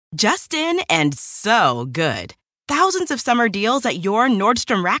Just in and so good. Thousands of summer deals at your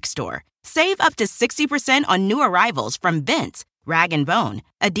Nordstrom Rack store. Save up to 60% on new arrivals from Vince, Rag & Bone,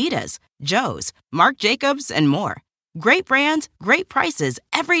 Adidas, Joe's, Marc Jacobs, and more. Great brands, great prices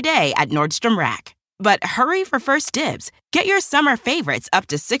every day at Nordstrom Rack. But hurry for first dibs. Get your summer favorites up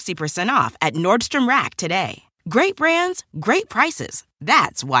to 60% off at Nordstrom Rack today. Great brands, great prices.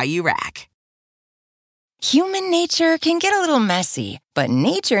 That's why you rack. Human nature can get a little messy, but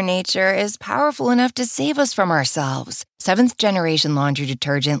nature is powerful enough to save us from ourselves. Seventh Generation laundry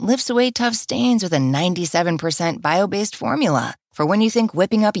detergent lifts away tough stains with a 97% bio-based formula. For when you think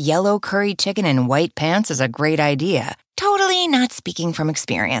whipping up yellow curry chicken in white pants is a great idea. Totally not speaking from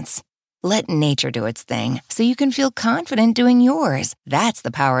experience. Let nature do its thing so you can feel confident doing yours. That's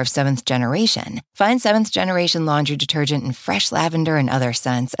the power of Seventh Generation. Find Seventh Generation laundry detergent in fresh lavender and other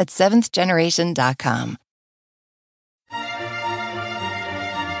scents at seventhgeneration.com.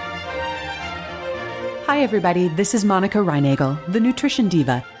 Hi everybody, this is Monica Reinagel, the Nutrition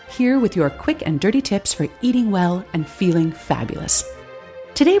Diva, here with your quick and dirty tips for eating well and feeling fabulous.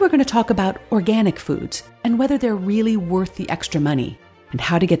 Today we're going to talk about organic foods and whether they're really worth the extra money and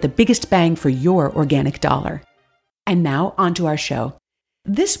how to get the biggest bang for your organic dollar. And now on to our show.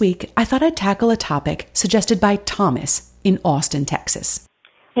 This week I thought I'd tackle a topic suggested by Thomas in Austin, Texas.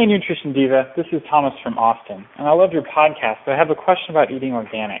 Hey Nutrition Diva, this is Thomas from Austin, and I love your podcast, but I have a question about eating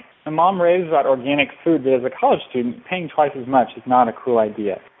organic. My mom raves about organic food, but as a college student, paying twice as much is not a cool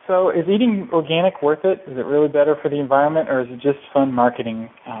idea. So is eating organic worth it? Is it really better for the environment, or is it just fun marketing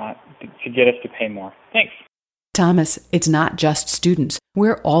to get us to pay more? Thanks. Thomas, it's not just students.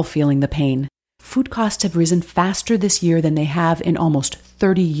 We're all feeling the pain. Food costs have risen faster this year than they have in almost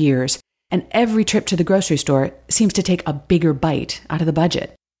 30 years, and every trip to the grocery store seems to take a bigger bite out of the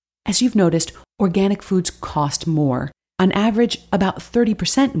budget. As you've noticed, organic foods cost more. On average, about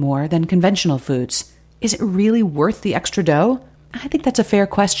 30% more than conventional foods. Is it really worth the extra dough? I think that's a fair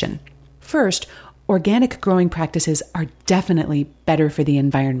question. First, organic growing practices are definitely better for the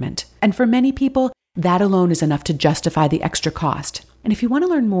environment. And for many people, that alone is enough to justify the extra cost. And if you want to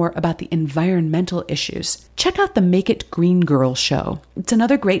learn more about the environmental issues, check out the Make It Green Girl show. It's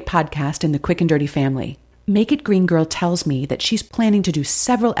another great podcast in the Quick and Dirty family. Make It Green Girl tells me that she's planning to do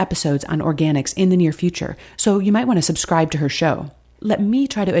several episodes on organics in the near future, so you might want to subscribe to her show. Let me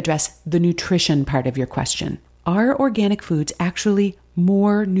try to address the nutrition part of your question. Are organic foods actually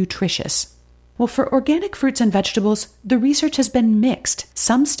more nutritious? Well, for organic fruits and vegetables, the research has been mixed.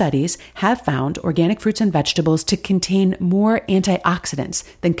 Some studies have found organic fruits and vegetables to contain more antioxidants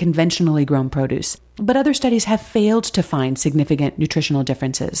than conventionally grown produce, but other studies have failed to find significant nutritional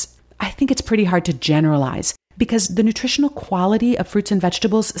differences. I think it's pretty hard to generalize because the nutritional quality of fruits and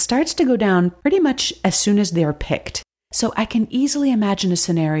vegetables starts to go down pretty much as soon as they're picked. So I can easily imagine a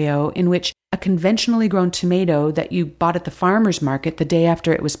scenario in which a conventionally grown tomato that you bought at the farmer's market the day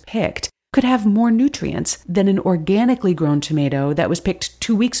after it was picked could have more nutrients than an organically grown tomato that was picked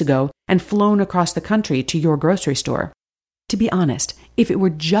 2 weeks ago and flown across the country to your grocery store. To be honest, if it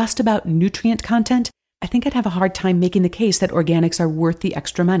were just about nutrient content, I think I'd have a hard time making the case that organics are worth the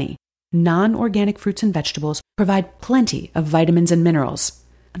extra money. Non-organic fruits and vegetables provide plenty of vitamins and minerals.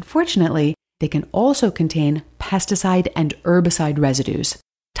 Unfortunately, they can also contain pesticide and herbicide residues,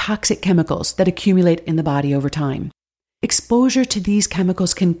 toxic chemicals that accumulate in the body over time. Exposure to these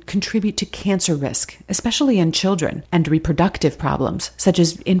chemicals can contribute to cancer risk, especially in children, and reproductive problems such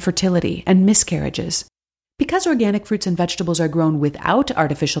as infertility and miscarriages. Because organic fruits and vegetables are grown without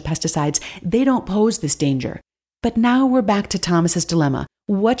artificial pesticides, they don't pose this danger. But now we're back to Thomas's dilemma.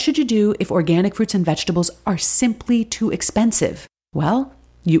 What should you do if organic fruits and vegetables are simply too expensive? Well,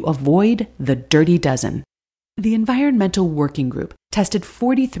 you avoid the dirty dozen. The Environmental Working Group tested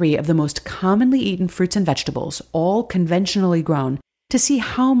 43 of the most commonly eaten fruits and vegetables, all conventionally grown, to see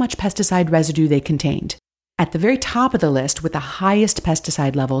how much pesticide residue they contained. At the very top of the list with the highest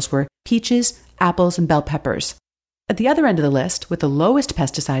pesticide levels were peaches, apples, and bell peppers. At the other end of the list, with the lowest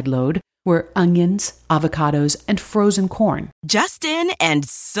pesticide load, were onions, avocados, and frozen corn. Just in and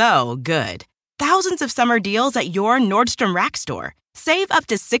so good. Thousands of summer deals at your Nordstrom Rack store. Save up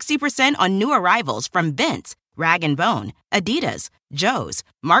to 60% on new arrivals from Vince, Rag & Bone, Adidas, Joe's,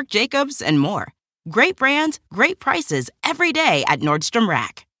 Marc Jacobs, and more. Great brands, great prices every day at Nordstrom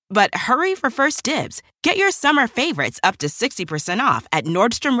Rack. But hurry for first dibs. Get your summer favorites up to 60% off at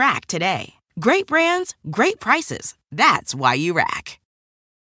Nordstrom Rack today. Great brands, great prices. That's why you rack.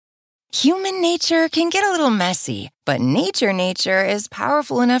 Human nature can get a little messy, but nature is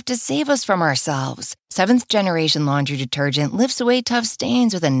powerful enough to save us from ourselves. Seventh Generation laundry detergent lifts away tough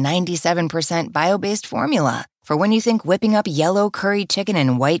stains with a 97% bio-based formula. For when you think whipping up yellow curry chicken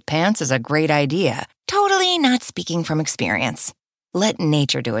in white pants is a great idea, totally not speaking from experience. Let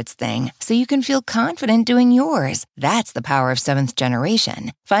nature do its thing so you can feel confident doing yours. That's the power of Seventh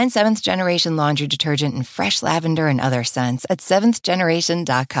Generation. Find Seventh Generation laundry detergent in fresh lavender and other scents at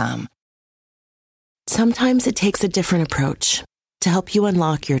seventhgeneration.com. Sometimes it takes a different approach to help you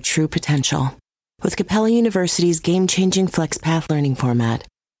unlock your true potential. With Capella University's game-changing FlexPath learning format,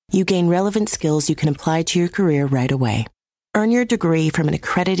 you gain relevant skills you can apply to your career right away. Earn your degree from an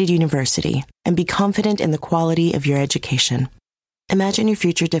accredited university and be confident in the quality of your education. Imagine your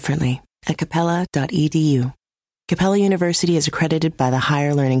future differently at capella.edu. Capella University is accredited by the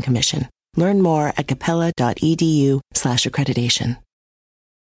Higher Learning Commission. Learn more at capella.edu/accreditation.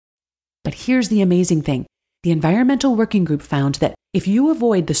 But here's the amazing thing. The Environmental Working Group found that if you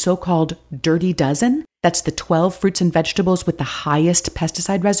avoid the so-called dirty dozen, that's the 12 fruits and vegetables with the highest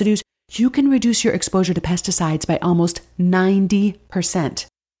pesticide residues, you can reduce your exposure to pesticides by almost 90%.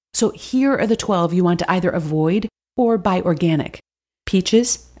 So here are the 12 you want to either avoid or buy organic.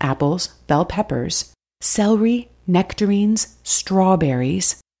 Peaches, apples, bell peppers, celery, nectarines,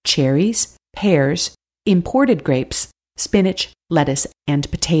 strawberries, cherries, pears, imported grapes, spinach, lettuce,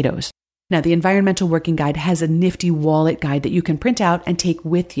 and potatoes. Now, the Environmental Working Guide has a nifty wallet guide that you can print out and take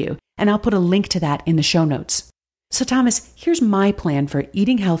with you, and I'll put a link to that in the show notes. So, Thomas, here's my plan for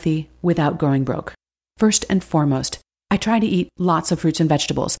eating healthy without going broke. First and foremost, I try to eat lots of fruits and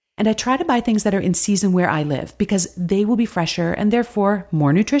vegetables, and I try to buy things that are in season where I live because they will be fresher and therefore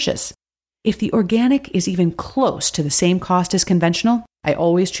more nutritious. If the organic is even close to the same cost as conventional, I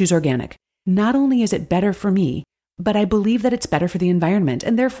always choose organic. Not only is it better for me, but I believe that it's better for the environment,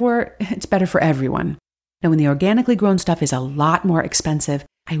 and therefore it's better for everyone. Now, when the organically grown stuff is a lot more expensive,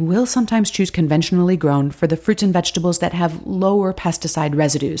 I will sometimes choose conventionally grown for the fruits and vegetables that have lower pesticide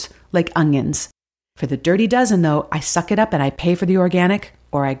residues, like onions. For the dirty dozen, though, I suck it up and I pay for the organic,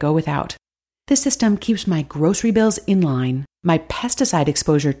 or I go without. This system keeps my grocery bills in line, my pesticide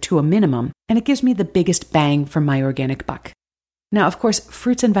exposure to a minimum, and it gives me the biggest bang for my organic buck. Now, of course,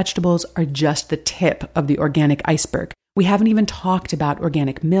 fruits and vegetables are just the tip of the organic iceberg. We haven't even talked about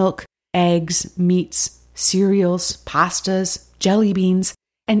organic milk, eggs, meats, cereals, pastas, jelly beans,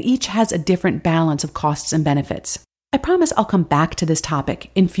 and each has a different balance of costs and benefits. I promise I'll come back to this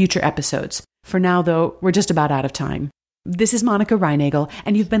topic in future episodes. For now, though, we're just about out of time. This is Monica Reinagel,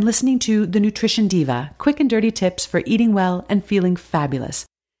 and you've been listening to The Nutrition Diva, quick and dirty tips for eating well and feeling fabulous.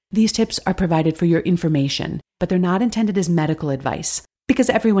 These tips are provided for your information, but they're not intended as medical advice because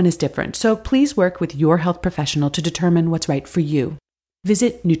everyone is different. So please work with your health professional to determine what's right for you.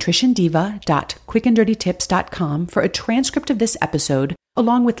 Visit nutritiondiva.quickanddirtytips.com for a transcript of this episode,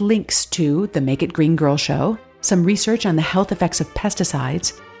 along with links to the Make It Green Girl show, some research on the health effects of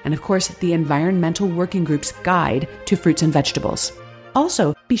pesticides, and of course, the Environmental Working Group's guide to fruits and vegetables.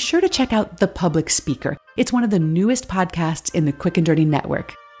 Also, be sure to check out The Public Speaker. It's one of the newest podcasts in the Quick and Dirty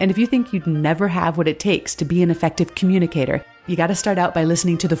Network. And if you think you'd never have what it takes to be an effective communicator, you got to start out by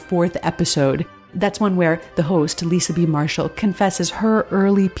listening to the 4th episode. That's one where the host, Lisa B. Marshall, confesses her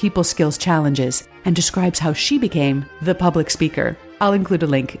early people skills challenges and describes how she became the public speaker. I'll include a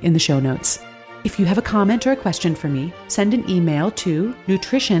link in the show notes. If you have a comment or a question for me, send an email to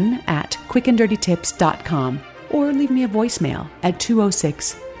nutrition@quickanddirtytips.com or leave me a voicemail at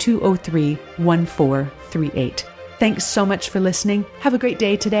 206-203-1438. Thanks so much for listening. Have a great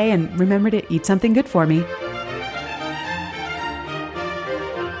day today, and remember to eat something good for me.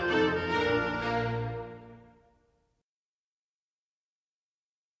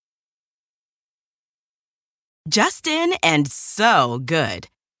 Just in and so good.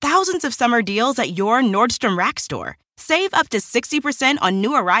 Thousands of summer deals at your Nordstrom Rack store. Save up to 60% on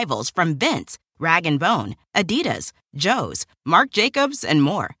new arrivals from Vince, Rag & Bone, Adidas, Joe's, Marc Jacobs, and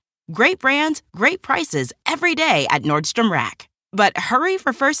more. Great brands, great prices every day at Nordstrom Rack. But hurry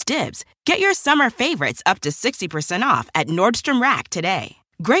for first dibs. Get your summer favorites up to 60% off at Nordstrom Rack today.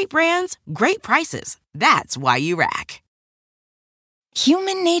 Great brands, great prices. That's why you rack.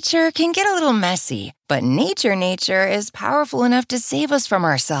 Human nature can get a little messy, but nature is powerful enough to save us from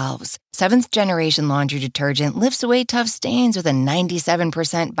ourselves. Seventh Generation laundry detergent lifts away tough stains with a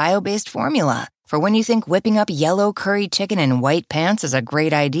 97% bio-based formula. For when you think whipping up yellow curry chicken in white pants is a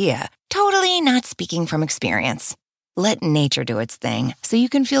great idea, totally not speaking from experience. Let nature do its thing so you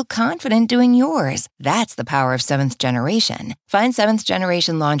can feel confident doing yours. That's the power of Seventh Generation. Find Seventh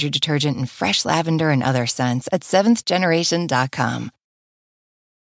Generation laundry detergent in fresh lavender and other scents at seventhgeneration.com.